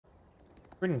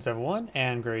Greetings everyone,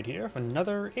 and Grade here for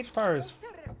another Age of Empires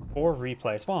 4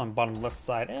 replay. So on bottom left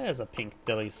side is a pink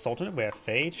Delhi Sultanate, we have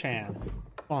Faye-Chan.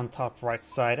 On top right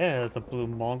side is the blue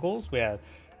Mongols, we have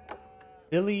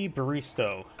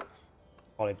Filisberto.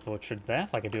 Probably butchered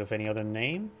that like I do with any other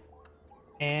name.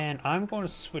 And I'm going to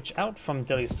switch out from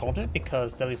Delhi Sultanate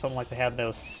because Delhi Sultanate like to have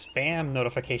those spam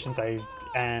notifications.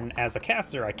 And as a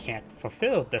caster, I can't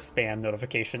fulfill the spam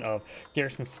notification of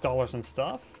garrison scholars and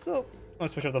stuff. So I'm going to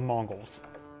switch out the Mongols.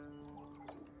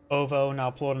 Ovo now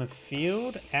employed in the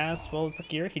field, as well as the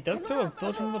gear. He does throw a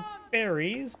village in the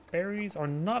berries. Berries are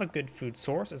not a good food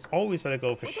source. It's always better to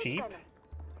go for sheep.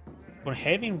 When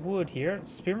having wood here,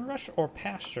 spearman rush or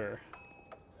pasture?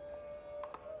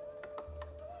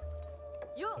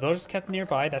 The village is kept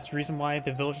nearby. That's the reason why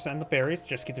the villagers and the berries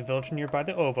just keep the village nearby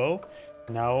the Ovo.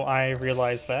 Now I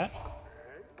realize that.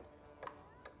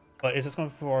 But is this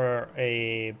going for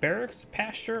a barracks,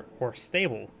 pasture, or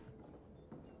stable?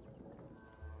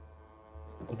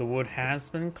 The wood has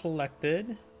been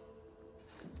collected.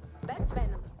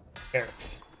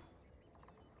 Barracks.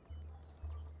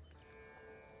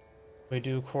 We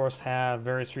do, of course, have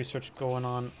various research going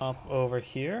on up over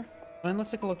here. And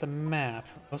let's take a look at the map.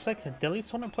 Looks like the Delhi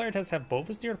Sultanate player does have both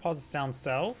his deer deposits down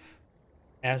south,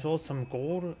 as well as some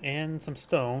gold and some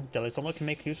stone. Delhi Sultanate can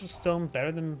make use of stone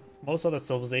better than most other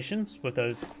civilizations with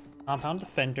a compound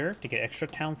defender to get extra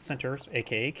town centers,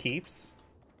 aka keeps.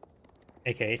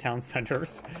 AKA town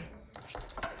centers.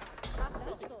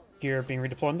 Gear being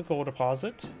redeployed in the gold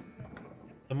deposit.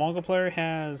 The Mongol player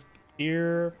has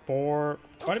deer, boar,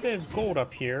 quite a bit of gold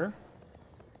up here.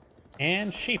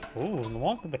 And sheep. Ooh,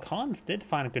 the Khan did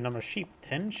find a good number of sheep.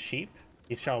 10 sheep.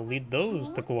 He shall lead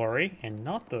those to glory and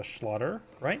not the slaughter,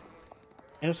 right?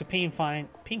 And also Pink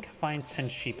finds 10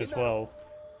 sheep as well.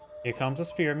 Here comes a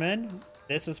spearman.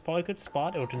 This is probably a good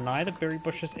spot. It will deny the berry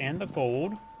bushes and the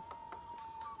gold.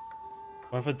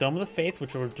 Going for the Dome of the Faith,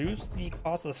 which will reduce the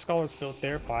cost of the scholars built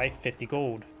there by 50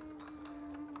 gold.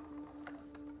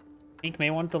 Pink may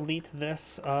want to delete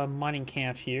this mining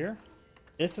camp here.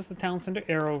 This is the town center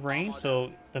arrow range,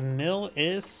 so the mill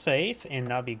is safe, and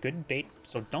that'll be good bait,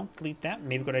 so don't delete that.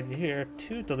 Maybe a good idea here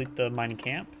to delete the mining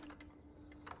camp.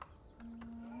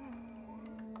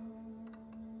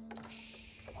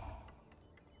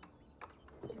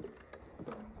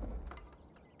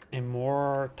 And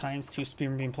more times 2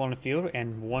 spearmen being pulled in the field,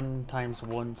 and 1 times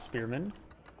 1 spearman.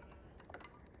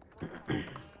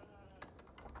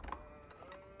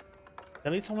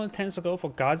 At least someone tends to go for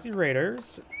Ghazi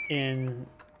Raiders in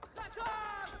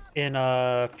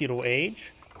feudal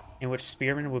age, in which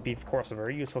spearmen would be, of course,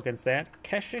 very useful against that.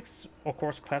 Keshiks, of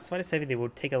course, classified as heavy, they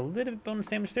would take a little bit bonus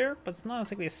damage there, but it's not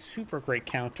exactly a super great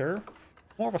counter.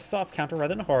 More of a soft counter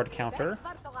rather than a hard counter.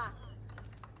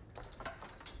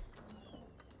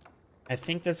 I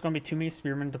think there's going to be too many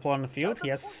spearmen deployed on the field. He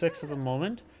has 6 at the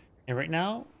moment. And right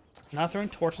now, not throwing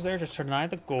torches there just to deny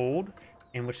the gold,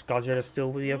 in which Ghazi still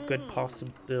will be a good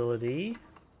possibility.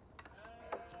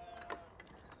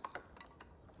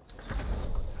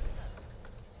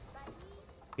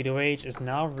 Feudal Age is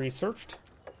now researched.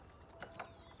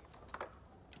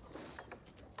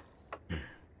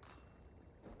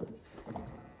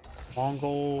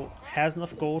 Mongol has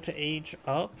enough gold to age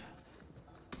up.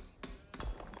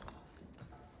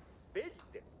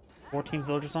 14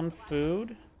 villagers on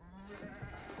food.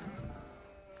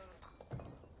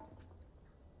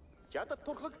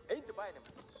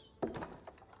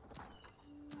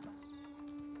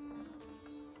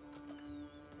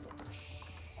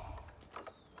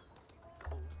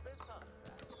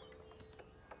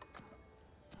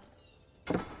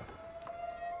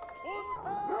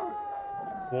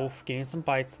 Wolf getting some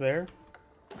bites there.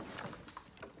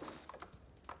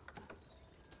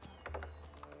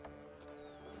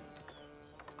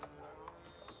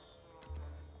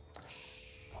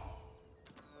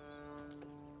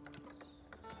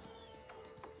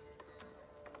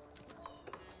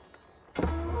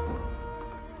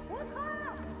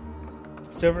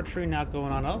 Silver tree now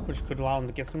going on up, which could allow them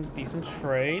to get some decent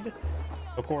trade.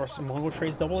 Of course, Mongol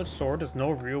trade's double-edged sword. There's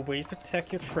no real way to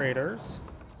protect your traders.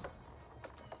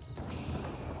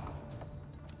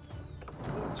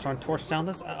 So I'm torch down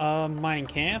this mining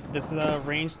camp. This is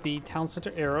range the town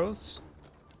center arrows.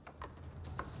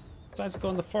 Decides to go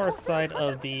on the far side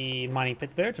of the mining pit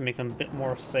there to make them a bit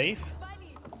more safe.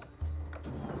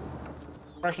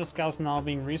 Professional scouts now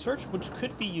being researched, which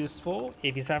could be useful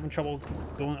if he's having trouble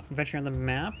venturing on the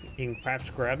map. You can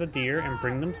perhaps grab the deer and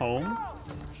bring them home.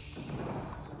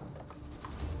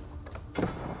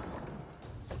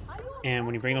 And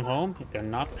when you bring them home, they're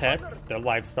not pets, they're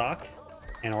livestock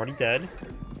and already dead.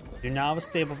 You now have a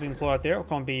stable being employed out there. It's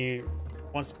going to be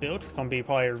Once built, it's going to be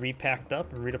probably repacked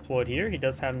up and redeployed here. He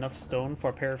does have enough stone for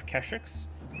a pair of Keshiks,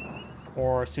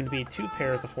 or soon to be 2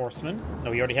 pairs of horsemen.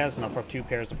 No, he already has enough for 2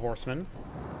 pairs of horsemen.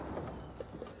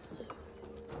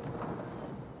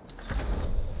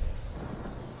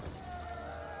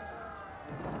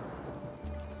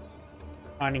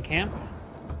 Mining camp.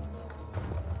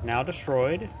 Now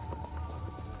destroyed.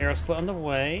 Arrow slit on the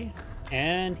way.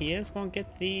 And he is going to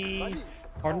get the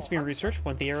Hardened Spear research.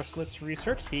 When the arrow slits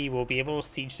researched, he will be able to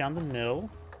siege down the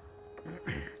mill.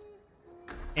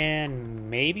 And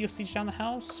maybe he'll siege down the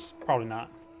house? Probably not.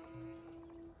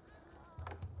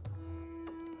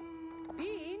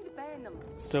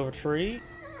 Silver tree.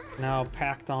 Now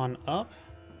packed on up.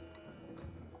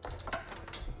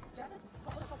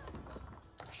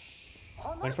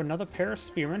 Went for another pair of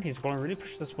spearmen. He's going to really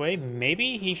push this way.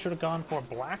 Maybe he should have gone for a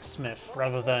blacksmith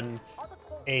rather than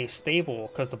a stable,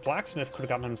 because the blacksmith could have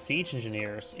gotten him siege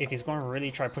engineers if he's going to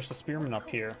really try to push the spearmen up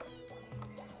here.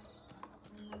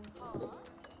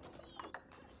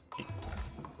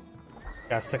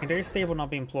 Got a secondary stable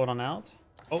not being employed on out.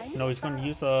 Oh, no, he's going to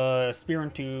use a spearman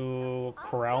to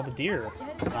corral the deer.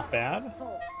 Not bad.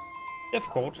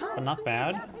 Difficult, but not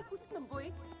bad.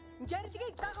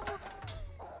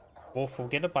 Wolf will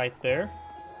get a bite there.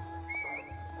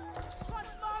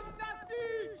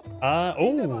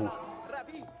 Oh!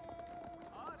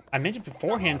 I mentioned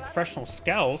beforehand professional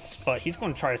scouts, but he's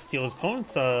going to try to steal his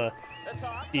opponent's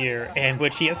deer, and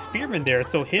which he has spearmen there,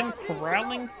 so him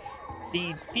corralling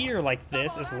the deer like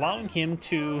this is allowing him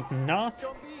to not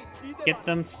get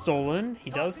them stolen. He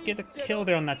does get a kill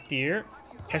there on that deer.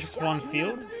 Catches one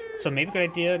field, so maybe a good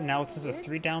idea now this is a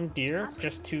 3 down deer,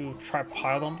 just to try to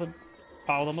pile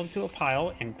them up to a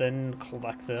pile and then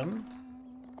collect them.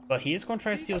 But he is going to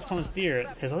try to steal his opponent's deer.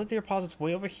 His other deer deposit's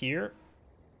way over here.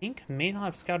 Ink may not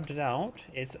have scouted it out.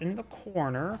 It's in the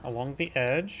corner along the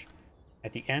edge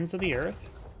at the ends of the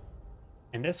earth.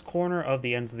 And this corner of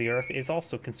the ends of the earth is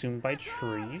also consumed by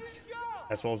trees,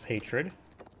 as well as hatred.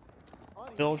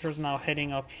 Villagers now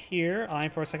heading up here,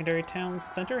 eyeing for a secondary town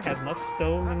center. Has enough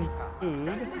stone and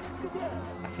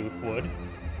food, wood.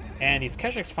 And these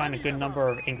Keshiks find a good number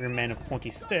of angry men with pointy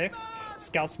sticks.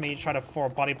 Scouts may try to for a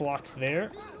body block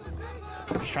there.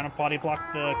 He's trying to body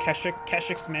block the Keshik.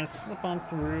 Keshiks may slip on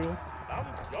through.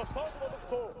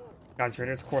 Guys,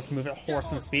 raiders of course move at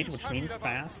horse and speed, which means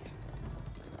fast.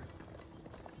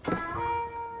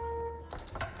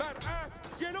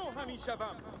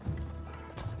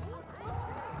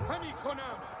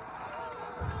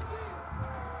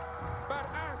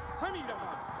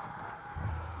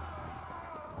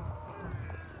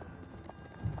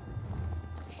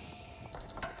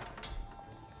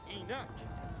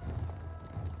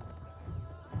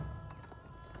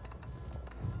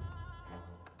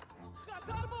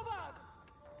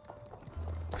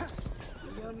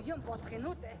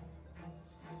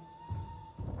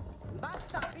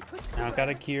 Now got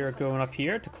a gear going up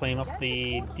here to claim up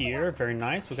the deer. Very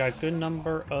nice. We got a good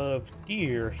number of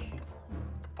deer.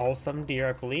 All 7 deer,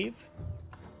 I believe.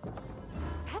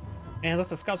 And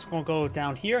looks like the scouts are going to go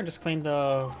down here and just claim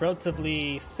the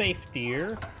relatively safe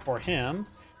deer for him.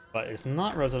 But it's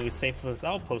not relatively safe with his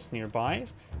outpost nearby.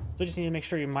 So you just need to make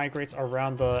sure he migrates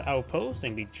around the outpost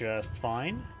and be just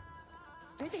fine.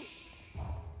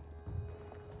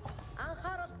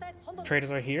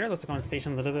 Traders are here. Looks like I'm going to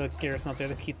station a little bit of garrison up there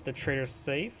to keep the traders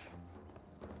safe.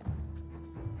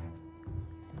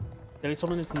 Delhi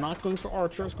Sultan is not going for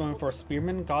archers, going for a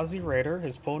spearman Ghazi Raider.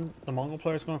 His opponent, the Mongol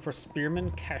player, is going for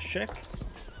spearman Keshik.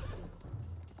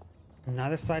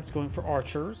 Neither side's going for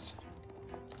archers.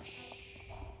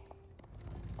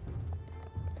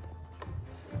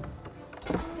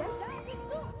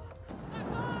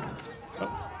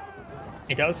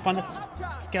 He does find the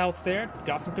scouts there.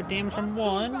 Got some good damage on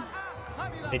one.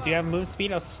 They do have move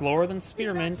speed, slower than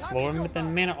spearmen, slower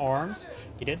than man-at-arms.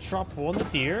 He did drop one the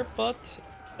deer, but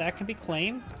that can be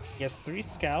claimed. He has 3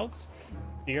 scouts.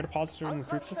 Deer deposits are in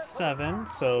groups of 7,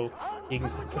 so he can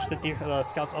push the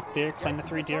scouts up there, claim the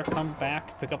 3 deer, come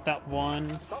back, pick up that one,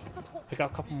 pick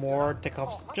up a couple more,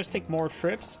 just take more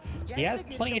trips. He has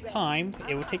plenty of time.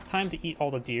 It would take time to eat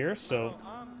all the deer, so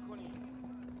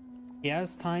he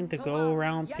has time to go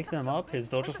around, pick them up. His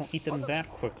villagers won't eat them that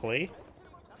quickly.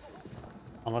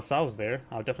 Unless I was there,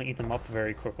 I would definitely eat them up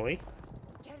very quickly.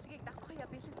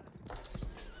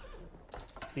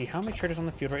 Let's see, how many traders on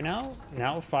the field right now?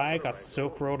 Now 5, got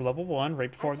Silk Road level 1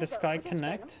 right before this guy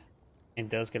connect. And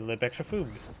does get a little bit extra food.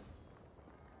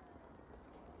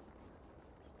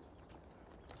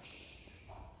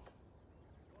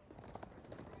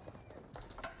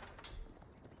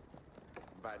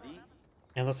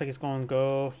 And it looks like he's going to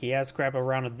go, he has grabbed a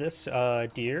round of this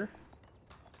deer.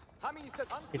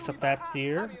 Picks up that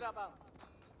deer.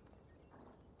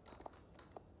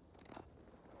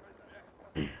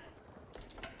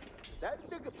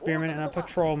 Spearman and a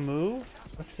patrol move.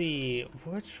 Let's see,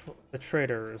 the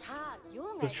traders.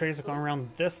 The traders are going around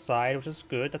this side, which is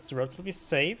good. That's relatively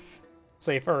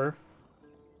safer.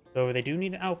 So they do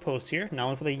need an outpost here, not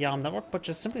only for the Yam network, but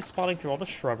just simply spotting through all the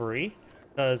shrubbery,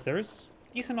 because there's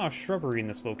a decent amount of shrubbery in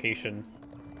this location.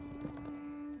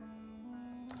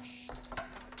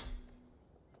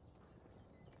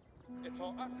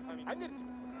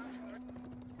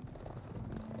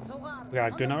 We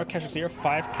got a good number of Keshiks here,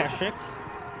 5 Keshiks.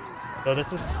 So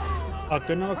this is a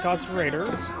good number of Gods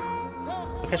Raiders.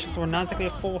 The Keshiks were not exactly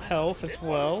at full health as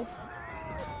well.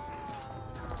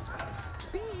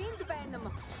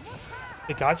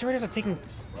 The Gods Raiders are taking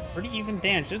pretty even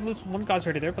damage. They lose one Gods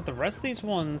Raider there, but the rest of these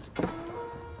ones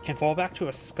can fall back to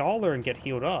a Scholar and get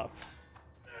healed up.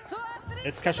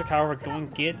 This Keshik, however, going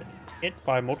to get hit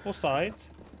by multiple sides.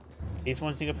 These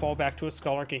ones need to fall back to a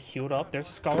Scholar, get healed up. There's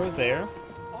a Scholar there.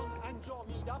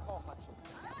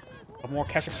 One more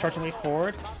Keshiks charging way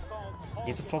forward.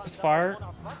 He's a focus fire.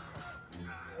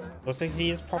 Looks like he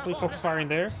is properly focus firing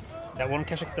there. That one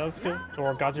Keshik does go,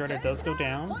 or Gazi Rider does go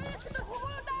down.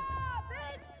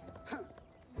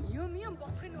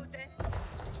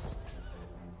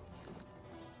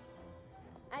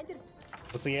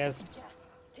 Looks like he has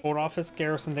pulled off his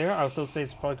garrison there. I would also say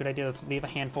it's probably a good idea to leave a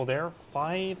handful there.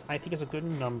 5, I think, is a good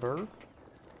number.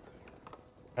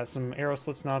 Got some arrow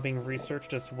slits now being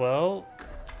researched as well.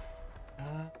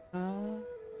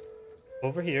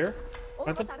 Over here,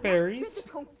 got the berries.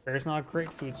 Berries not a great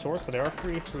food source, but they are a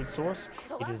free food source.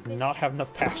 It does not have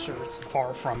enough pastures.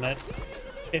 Far from it.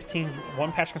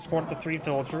 1 pasture can support up to 3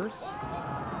 villagers.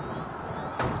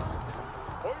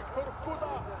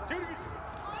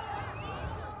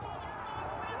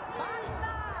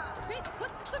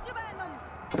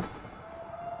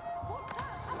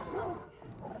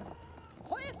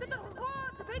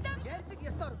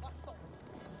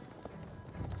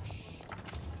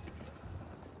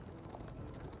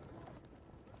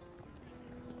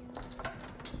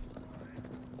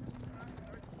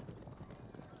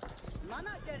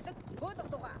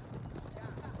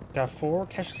 Got 4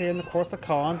 Keshiks here in the course of the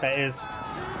Khan. That is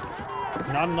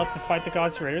not enough to fight the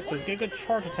Gazi Raiders. Does get a good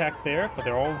charge attack there, but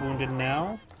they're all wounded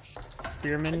now.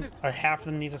 Spearmen, half of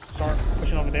them needs to start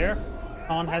pushing over there.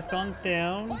 Khan has gone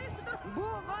down.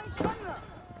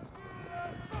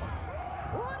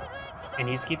 And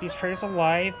needs to keep these traders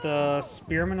alive. The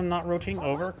Spearmen are not rotating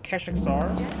over. Keshiks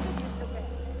are.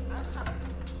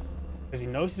 Because he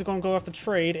knows he's going to go after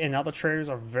trade, and now the traders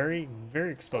are very,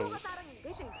 very exposed.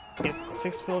 Get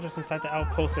 6 villagers inside the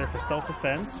outpost there for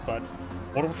self-defense, but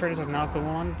multiple traders are now going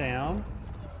on down.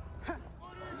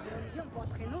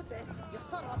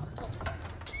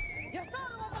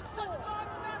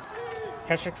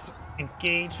 Keshiks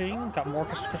engaging, got more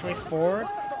Keshiks push way forward,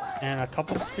 and a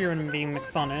couple spearmen being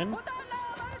mixed on in.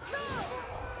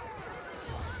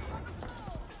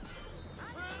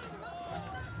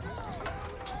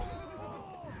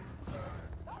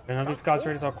 I know these Gazi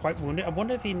Raiders are quite wounded. I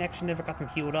wonder if he actually never got them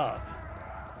healed up.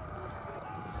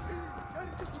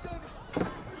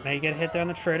 Now you get hit there on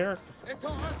the trader.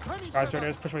 Gazi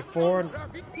Raiders push way forward.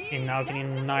 And now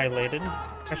getting annihilated.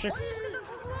 Keshiks.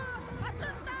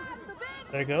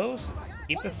 There he goes.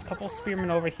 Keep this couple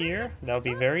spearmen over here. That would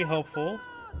be very helpful.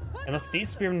 Unless these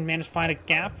spearmen manage to find a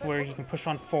gap where he can push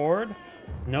on forward.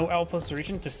 No outposts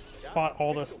reaching to spot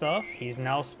all this stuff. He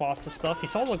now spots the stuff. He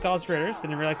saw the Gazi Raiders,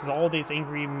 didn't realize there's all these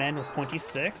angry men with pointy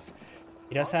sticks.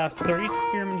 He does have 30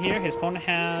 spearmen here. His opponent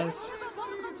has...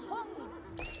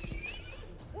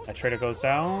 That trader goes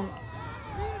down.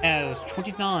 Has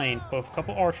 29, both a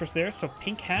couple archers there. So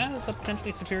Pink has a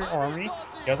potentially superior army.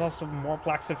 He has also more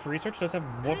blacksmith research. Does have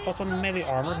more +1 melee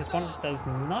armor. His opponent does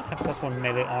not have +1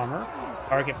 melee armor.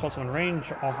 Or get +1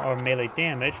 range or melee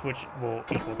damage, which will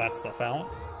equal that stuff out.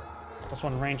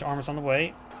 +1 range armor's on the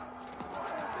way.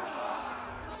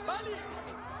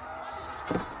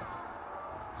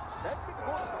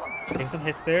 Taking some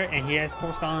hits there, and he has, of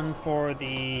course, gone for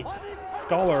the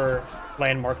Scholar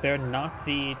landmark there, not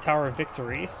the Tower of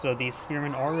Victory, so these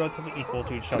spearmen are relatively equal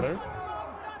to each other.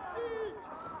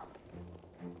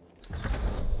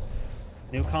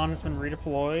 New Khan has been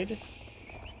redeployed.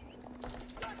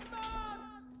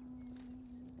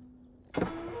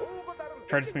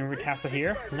 Trader's being retasted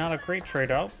here. Not a great trade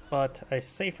route, but a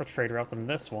safer trade route than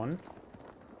this one.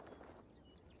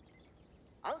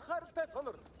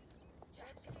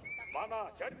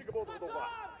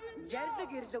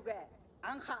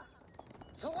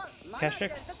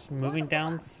 Keshiks moving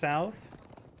down south.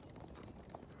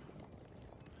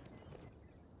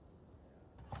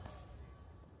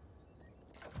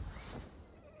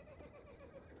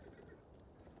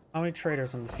 How many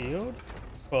traders on the field?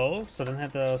 12, so then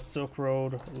have the Silk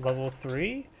Road level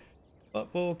 3.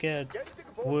 But we'll get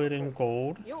wood and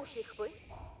gold.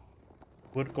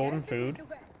 Wood, gold, and food.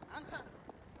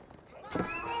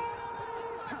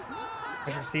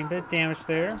 Has received a bit of damage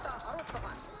there.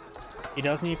 He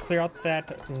does need to clear out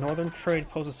that northern trade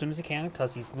post as soon as he can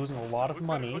because he's losing a lot of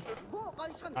money.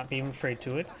 Not being able to trade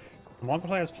to it. The Mongol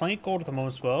player has plenty of gold at the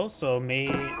moment as well, so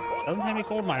doesn't have any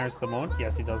gold miners at the moment.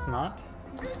 Yes, he does not.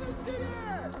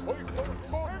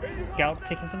 Scout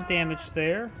taking some damage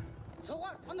there.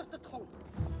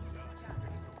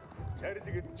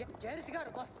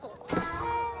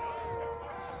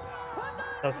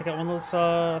 Does take out one of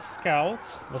those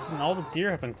scouts. Listen, all the deer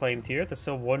have been claimed here. There's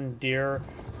still one deer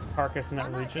carcass in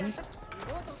that region.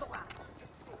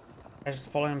 I just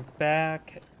falling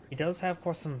back. He does have, of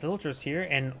course, some villagers here,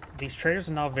 and these traders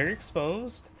are now very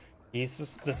exposed. This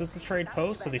is the trade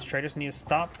post, so these traders need to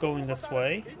stop going this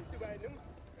way.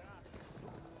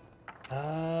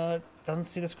 Doesn't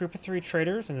see this group of 3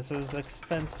 traders, and this is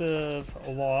expensive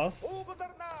loss.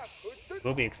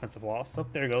 Will be expensive loss. Oh,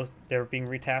 there you go. They're being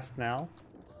retasked now.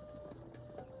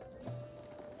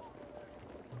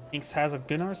 Inks has a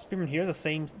good number of spearmen here, the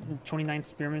same 29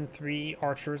 spearmen, 3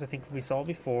 archers I think we saw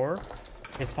before.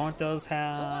 His opponent does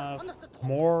have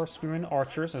more spearmen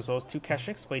archers as well as 2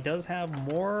 keshiks, but he does have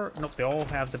more. Nope, they all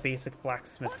have the basic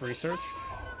blacksmith research.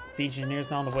 Siege engineers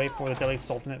now on the way for the Delhi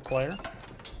Sultanate player.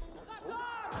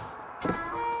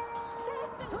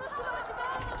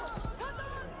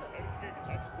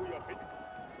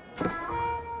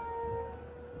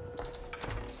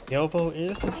 Yovo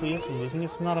is depleted, so losing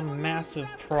is not a massive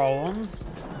problem.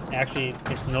 Actually,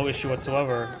 it's no issue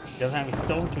whatsoever. He doesn't have any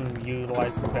stone to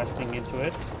utilize investing into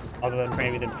it, other than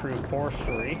maybe the improved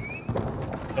forestry.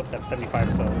 Nope, that's 75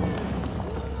 stone.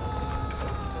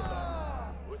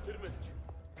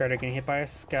 Predator getting hit by a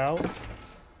scout.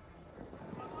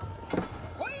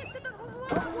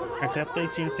 Trying to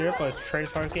update units here, but his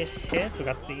traders probably get hit. We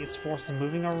got these forces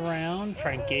moving around,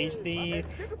 trying to engage the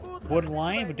wood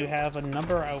line. We do have a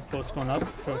number of outposts going up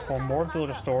for more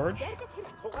villager storage.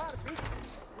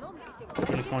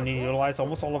 We're just going to need to utilize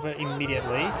almost all of it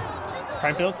immediately.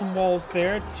 Try to build some walls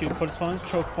there to put his opponent's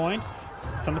choke point.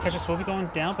 Some of the catches will be going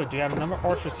down, but we do have a number of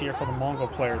archers here for the Mongol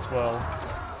player as well.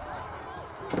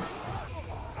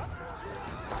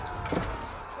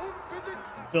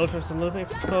 Villagers a little bit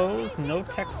exposed. No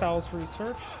textiles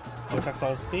research. No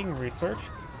textiles being researched.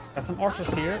 Got some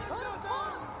archers here.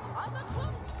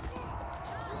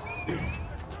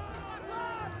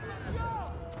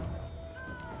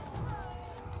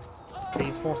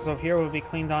 These forces over here will be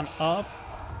cleaned on up.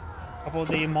 A couple of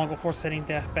the Mongol forces heading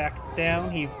back down.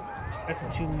 He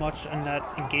isn't too much on that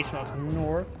engagement up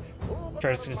north.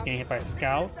 Traders just getting hit by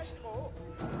scouts.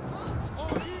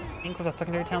 I think with a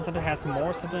secondary town center has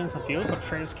more civilians in the field, but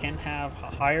traders can have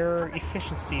higher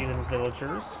efficiency than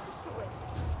villagers.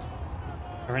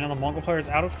 And right now the Mongol player is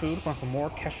out of food, going for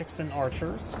more keshiks and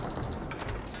archers.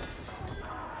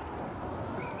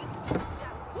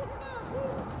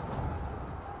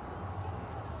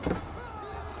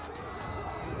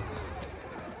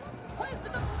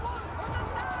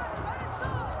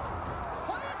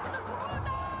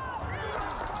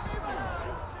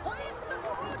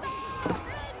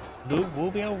 Blue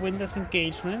will be able to win this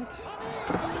engagement.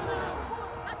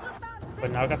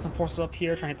 But now got some forces up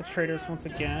here trying to hit the traders once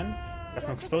again. Got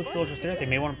some exposed villagers there. They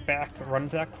may want to run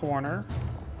into that corner.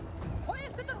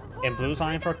 And Blue's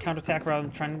eyeing for a counterattack rather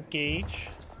than trying to engage.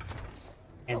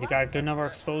 And they got a good number of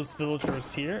exposed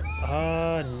villagers here.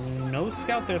 No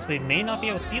scout there, so they may not be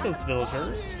able to see those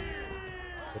villagers.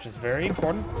 Which is very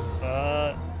important.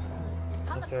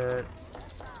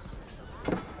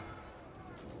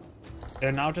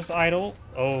 They're now just idle.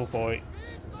 Oh boy.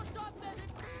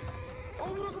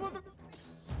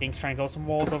 King's trying to go some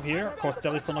walls over here. Of course,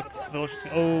 Delhi's still looking for villagers.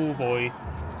 Oh boy.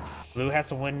 Blue has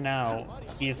to win now.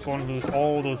 He is going to lose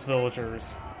all those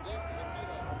villagers.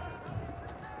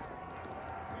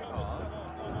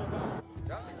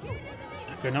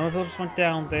 Good number of villagers went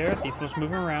down there. These villagers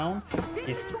moving around.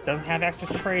 He doesn't have access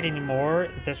to trade anymore.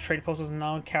 This trade post is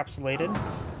now encapsulated.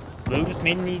 Blue just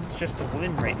may need just to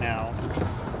win right now.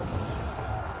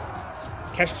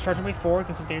 Catch charging way forward,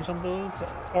 get some damage on those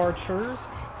archers.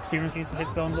 Spearman getting some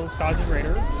hits on those Ghazi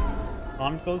raiders.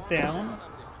 On goes down.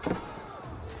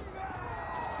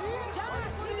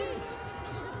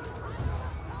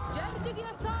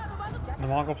 The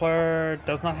Mongol player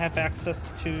does not have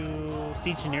access to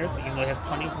siege engineers, even though he has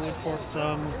plenty of wood for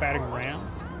some battering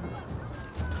rams.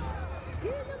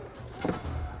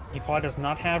 He probably does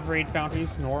not have raid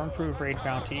bounties nor improved raid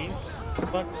bounties,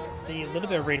 but the little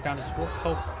bit of raid bounties will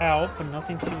help out, but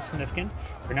nothing too significant.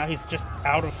 For now, he's just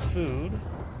out of food.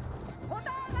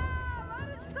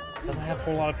 Doesn't have a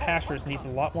whole lot of pastures, needs a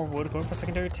lot more wood. Going for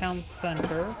secondary town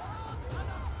center.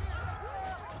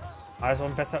 Might as well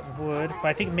invest that wood, but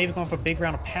I think maybe going for a big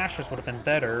round of pastures would have been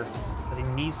better, because he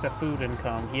needs that food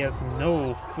income. He has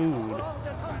no food.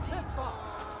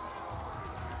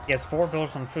 He has 4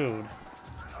 villagers on food.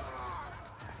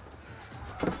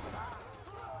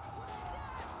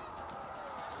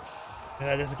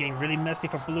 This is getting really messy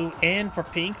for blue and for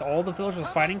pink. All the villagers are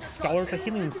fighting. Scholars are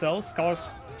healing themselves. Scholars,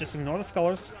 just ignore the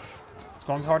scholars. It's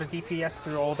going hard to DPS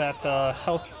through all that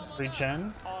health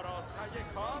regen.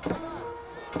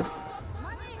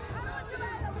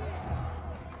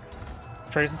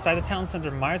 Traders inside the town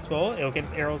center might as well. It'll get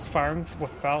its arrows firing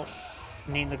without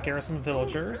needing the garrison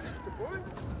villagers.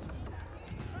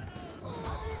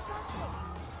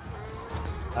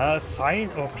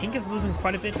 Pink is losing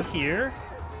quite a bit here.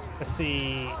 Let's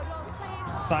see.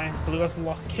 Blue has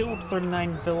killed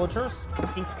 39 villagers.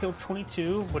 Pink's killed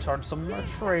 22, which are some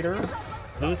traders.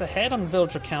 Blue is ahead on the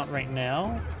villager count right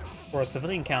now, or a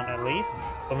civilian count at least.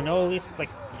 But we know at least like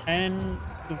 10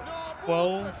 to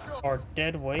 12 are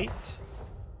dead weight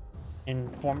in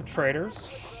form of traders.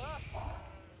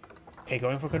 Okay,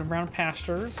 going for good round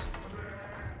pastures.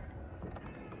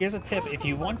 Here's a tip: if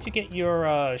you want to get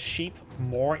your sheep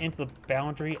more into the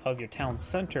boundary of your town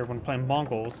center when playing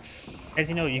Mongols, as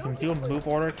you know, you can do a move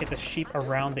order, get the sheep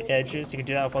around the edges. You can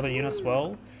do that with other units as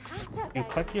well. You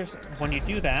click your, when you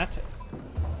do that,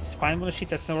 find one of the sheep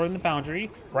that's somewhere in the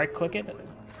boundary, right click it,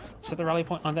 set the rally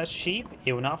point on that sheep.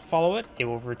 It will not follow it. It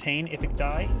will retain if it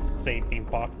dies, say being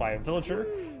balked by a villager.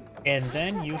 And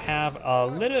then you have a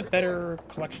little bit better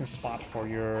collection spot for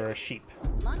your sheep.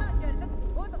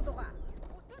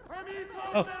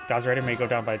 Oh, God's Raider may go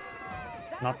down by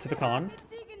not to the con.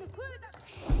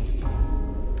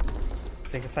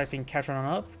 Second site being captured on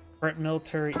up. Current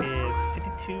military is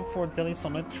 52 for Delhi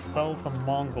Sultanate, 12 for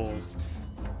Mongols.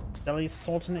 Delhi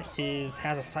Sultanate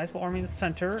has a sizable army in the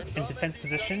center in defense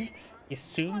position. He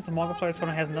assumes the Mongol player is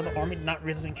going to have another army, not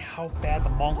realizing how bad the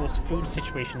Mongols' food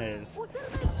situation is.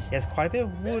 He has quite a bit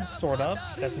of wood stored up.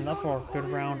 That's enough for a good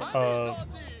round of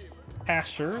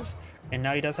pastures. And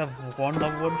now he does have 1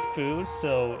 level 1 food,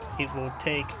 so it will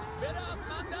take,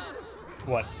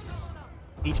 what?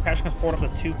 Each pasture can support up to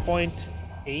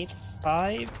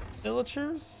 2.85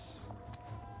 villagers?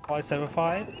 Probably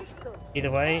 7.5.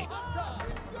 Either way,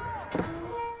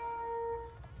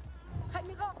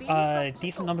 a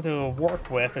decent number to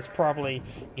work with is probably,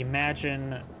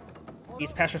 imagine,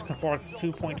 these pastures can support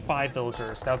 2.5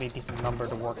 villagers. That would be a decent number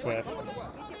to work with.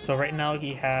 So right now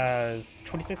he has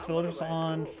 26 villagers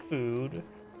on food,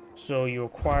 so you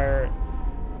acquire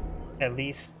at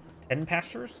least 10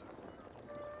 pastures?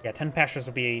 Yeah, 10 pastures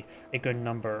would be a good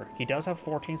number. He does have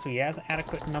 14, so he has an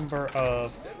adequate number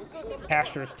of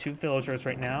pastures to villagers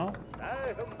right now.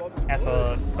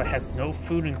 But has no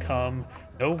food income,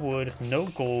 no wood, no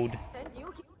gold.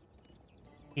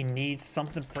 He needs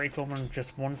something to break open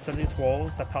just one set of these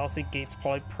walls. That palisade gate's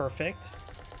probably perfect.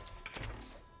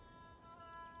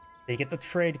 They get the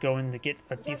trade going to get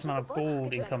a decent amount of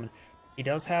gold income. He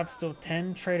does have still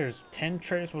 10 traders. 10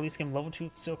 traders will at least give him level 2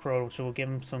 Silk Road, which will give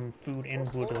him some food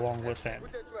and wood along with it.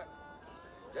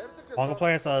 Mongol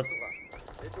player has a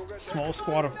small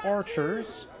squad of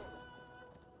archers.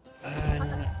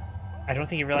 And I don't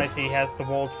think he realized he has the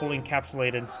walls fully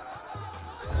encapsulated.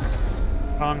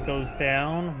 Khan goes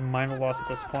down. Minor loss at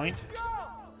this point.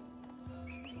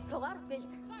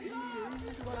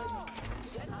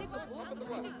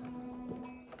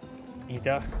 He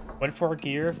went for a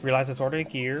gear, realized it's already a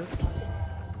gear.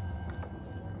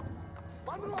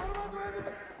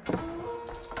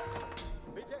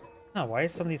 Oh, why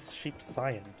is some of these sheep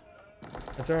sighing?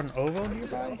 Is there an ovo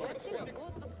nearby?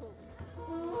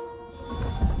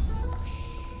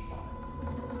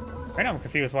 Right now I'm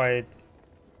confused why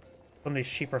some of these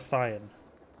sheep are sighing.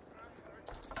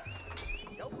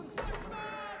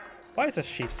 Why is a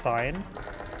sheep sighing?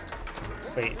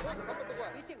 Wait.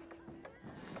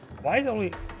 Why is it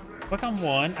only... Click on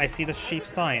one, I see the sheep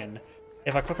sighing.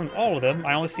 If I click on all of them,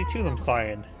 I only see 2 of them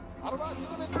sighing.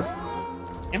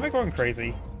 Am I going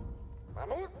crazy?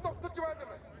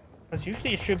 Because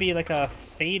usually it should be like a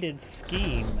faded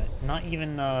scheme, not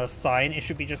even a sign. It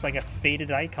should be just like a faded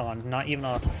icon, not even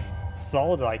a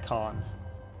solid icon.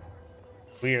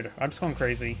 Weird. I'm just going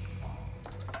crazy.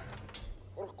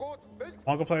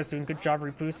 Mongol players doing a good job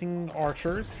reboosting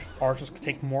archers. Archers can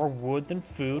take more wood than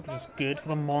food, which is good for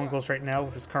the Mongols right now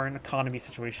with his current economy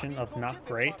situation of not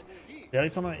great. Daily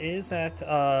Sultanate is at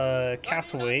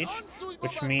Castle Age,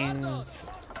 which means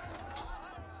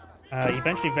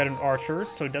eventually veteran archers,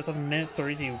 so he does have a minute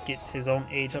 30 to get his own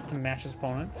age up to match his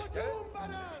opponent.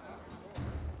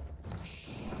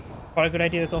 Probably a good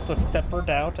idea to go for Stepper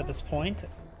out at this point,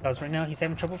 because right now he's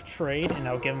having trouble with trade, and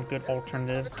that'll give him a good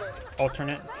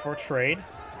alternate for trade.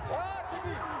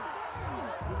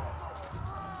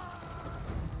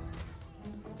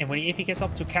 And if he gets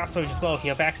up to Castle Age as well,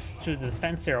 he'll have access to the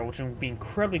defense arrow, which would be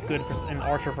incredibly good for an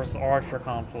archer versus archer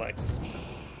conflicts.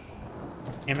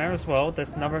 And remember as well,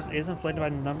 this numbers is inflated by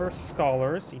the number of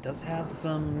scholars. He does have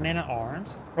some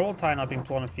men-at-arms. Kurultai not being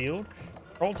employed on the field.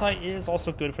 Kurultai is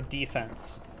also good for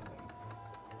defense,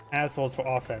 as well as for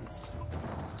offense.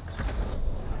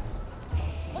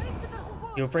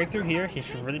 He'll break through here. He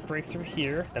should really break through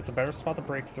here. That's a better spot to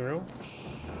break through.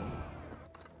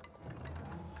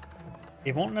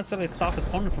 It won't necessarily stop his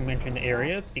opponent from entering the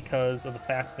area because of the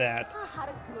fact that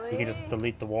he can just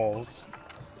delete the walls.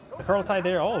 The Kurultai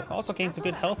there also gains some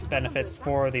good health benefits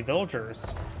for the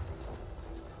villagers.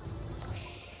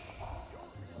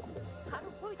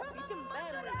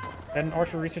 Veteran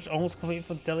archer research almost complete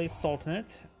for Delhi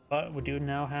Sultanate, but we do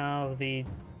now have the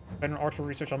veteran archer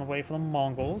research on the way for the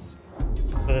Mongols.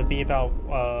 So it'll be about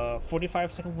a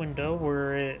 45-second window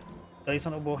where Delhi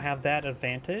Sultanate will have that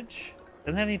advantage.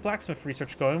 Doesn't have any blacksmith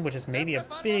research going, which is maybe a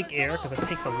big error because it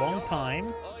takes a long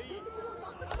time.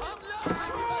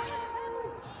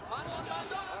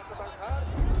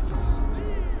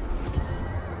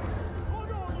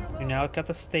 We now got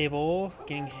the stable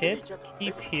getting hit.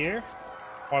 Keep here.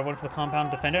 Oh, I went for the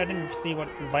compound defender. I didn't see what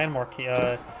landmark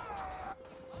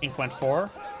Ink went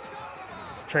for.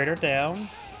 Trader down.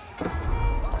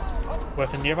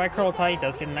 With the nearby Kurultai, he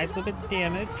does get a nice little bit of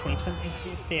damage. 20%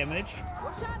 increased damage.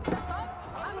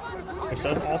 Which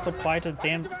does also apply to the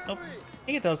damage. Nope. I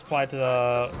think it does apply to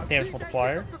the damage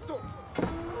multiplier.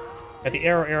 Got the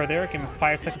arrow there, give him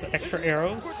 5 seconds of extra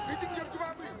arrows.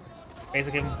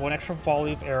 Basically, give him 1 extra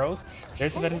volley of arrows.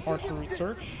 There's the veteran archer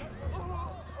research.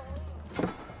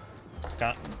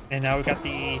 And now we got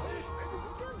the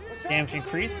damage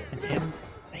increase, and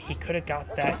he could have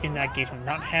got that in that engagement.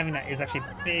 Not having that is actually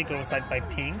a big oversight by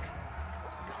Pink.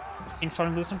 Pink's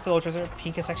starting to lose some villagers there.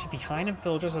 Pink is actually behind in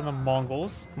villagers than the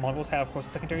Mongols. Mongols have, of course, a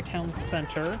secondary town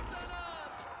center.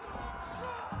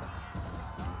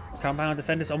 Compound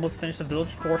defenders almost finished the village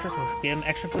fortress, which will give him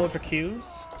extra villager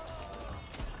queues.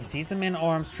 He sees the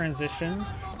men-at-arms transition.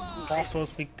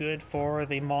 Crossbows will be good for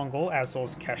the Mongol, as well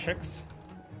as Keshiks.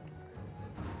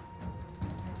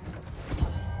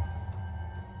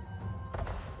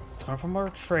 It's going from our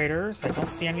traders. I don't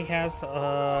see any he has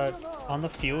on the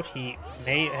field. He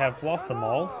may have lost them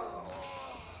all.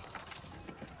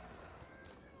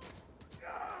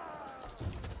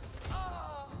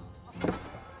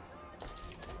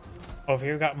 Over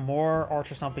here, we got more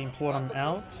archers not being employed on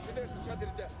out.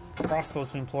 Crossbows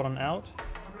being employed on out.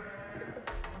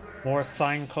 More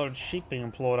sign-colored sheep being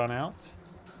employed on out.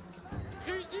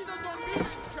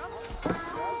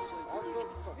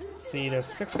 See, there's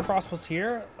 6 crossbows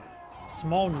here.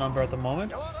 Small number at the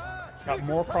moment. Got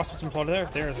more crossbows employed there.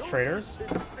 There's the traders.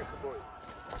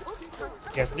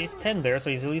 He has at least 10 there, so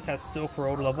he at least has Silk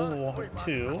Road level 1 or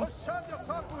 2.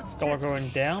 Scholar going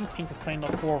down. Pink is claiming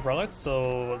up 4 relics,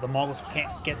 so the Mongols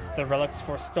can't get the relics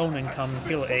for stone income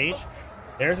Field Age.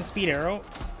 There's a speed arrow.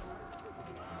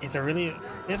 It's a really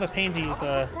bit of a pain to use.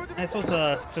 I suppose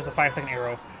it's just a 5-second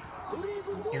arrow.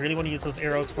 You really want to use those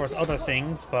arrows for other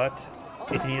things, but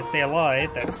if you need to stay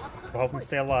alive, that's will help him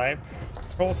stay alive.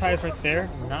 Kurultai is right there.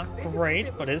 Not great,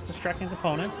 but it is distracting his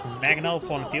opponent. Maganel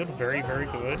upon the field. Very, very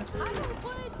good.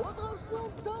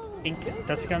 Pink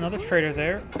does get another trader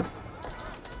there.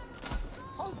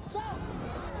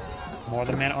 More of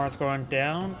the man-at-arms going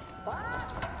down.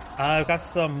 I've got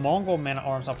some Mongol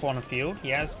man-at-arms up on the field. He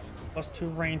has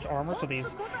 +2 range armor, so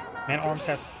these man-at-arms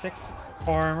have 6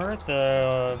 armor.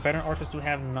 The veteran archers do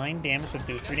have 9 damage, so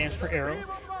do 3 damage per arrow.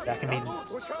 That can be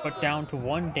put down to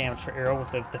 1 damage per arrow with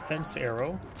the defense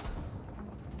arrow.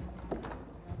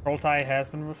 Kurultai has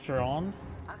been withdrawn.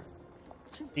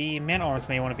 The man-at-arms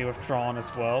may want to be withdrawn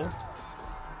as well.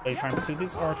 So he's trying to pursue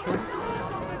these archers.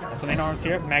 That's the man-at-arms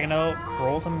here. Magano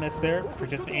rolls a miss there.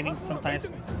 Predictive aiming sometimes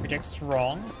predicts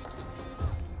wrong.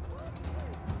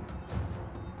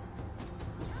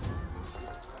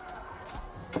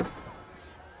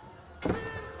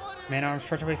 Man-at-arms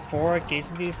charge by 4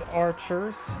 against these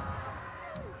archers.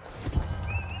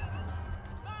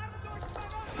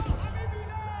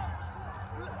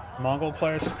 Mongol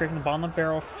players scraping the bottom of the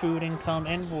barrel, food income,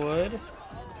 and wood.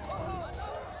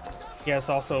 Yes,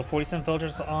 also 47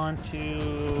 villagers on to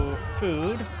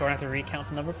food. Going to have to recount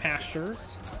the number of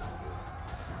pastures.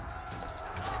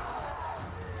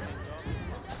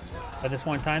 At this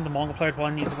point in time, the Mongol player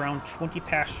one needs around 20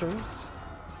 pastures.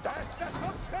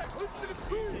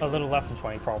 A little less than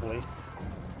 20, probably.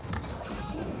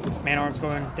 Man-arms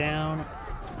going down.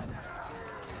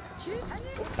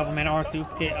 A couple man-arms do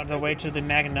get out of the way to the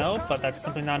Maganel, but that's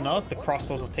simply not enough. The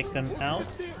crossbows will take them out,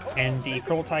 and the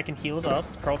Kurultai can heal it up.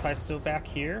 Kurultai's still back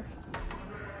here.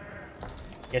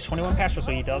 He has 21 pastures,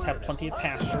 so he does have plenty of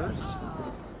pastures.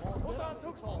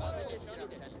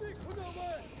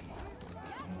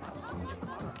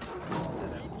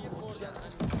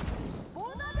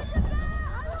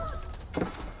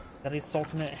 Delhi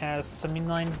Sultanate has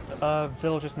 79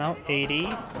 villagers now, 80.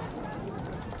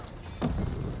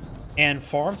 And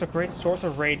farms are a great source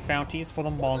of raid bounties for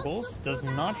the Mongols. Does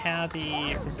not have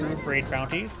the improved raid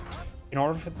bounties. In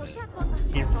order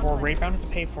for raid bounties to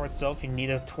pay for itself, you need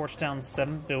to torch down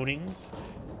 7 buildings.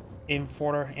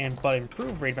 But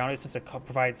improved raid bounties, since it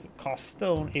provides cost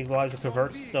stone, it allows you to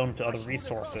convert stone to other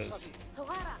resources.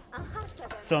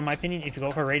 So in my opinion, if you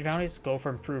go for raid bounties, go for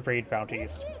improved raid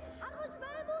bounties.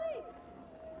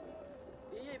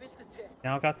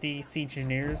 Now I got the siege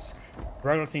engineers,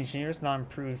 regular siege engineers, not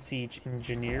improved siege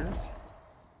engineers.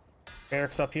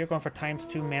 Barracks up here, going for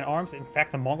 ×2 man-arms. In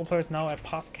fact, the Mongol player is now at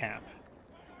pop cap,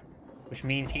 which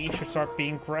means he should start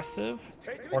being aggressive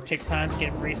or take time to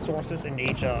get resources and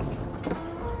age up.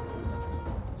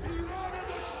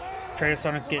 Trader's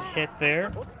starting to get hit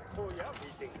there.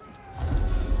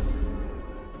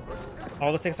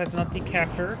 All the 6 sites are not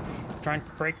decaptured. Trying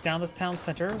to break down this town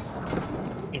center.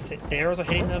 The arrows are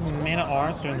hitting the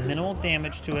man-at-arms, doing minimal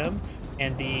damage to him,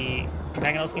 and the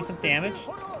Maganels gain some damage.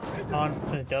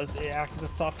 Since it does act as a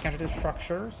soft counter to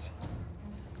structures.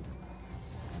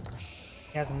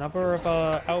 He has a number of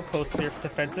outposts here for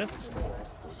defensive.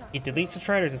 He deletes the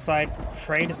traders. Decide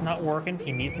trade is not working.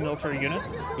 He needs military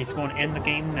units. He's going to end the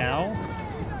game now.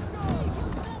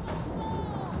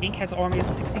 Ink has army of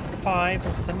 65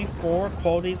 or 74.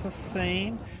 Quality is the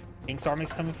same. Ink's army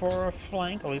is coming for a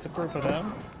flank, at least a group of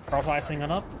them. Kurultai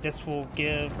singing up. This will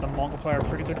give the Mongol player a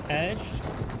pretty good edge.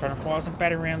 Trying to fly some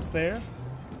battering rams there.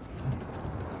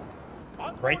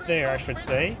 Right there, I should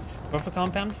say. Go for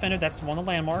compound defender. That's one of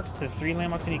the landmarks. There's 3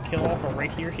 landmarks you need to kill off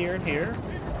right here, here, and here.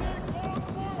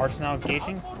 Arch now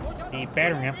engaging the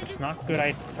battering ram, which is not a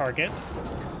good target.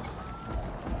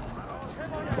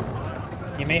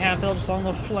 You may have villagers on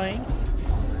the flanks,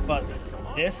 but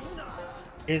this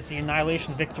is the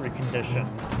annihilation victory condition.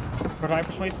 Kurultai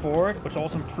persuade forward, which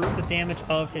also improved the damage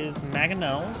of his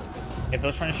Maganels. If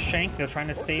they're trying to shank, they're trying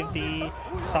to stop the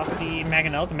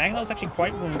Maganel. The Maganel is actually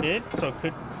quite wounded, so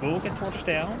it will get torched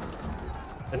down.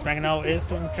 This Maganel is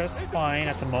doing just fine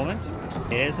at the moment.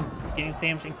 It is getting its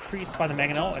damage increased by the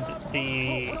Maganel, and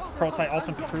the Kurultai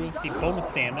also improves the bonus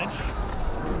damage.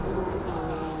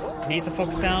 He needs to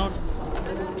focus down.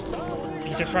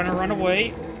 He's just trying to run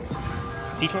away.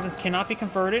 Siege weapons cannot be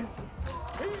converted.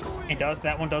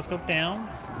 That one does go down.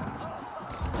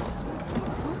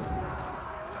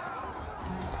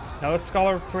 Another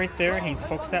scholar right there. He needs to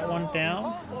focus that one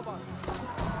down.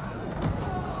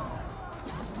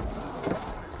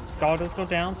 Scholar does go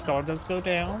down. Scholar does go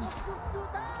down.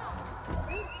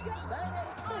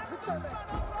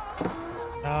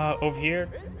 Over here,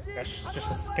 that's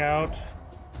just a scout.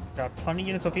 Got plenty of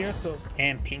units over here,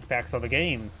 and pink backs of the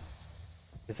game.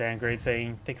 This is Grade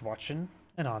saying, thank you for watching,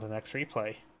 and on to the next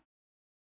replay.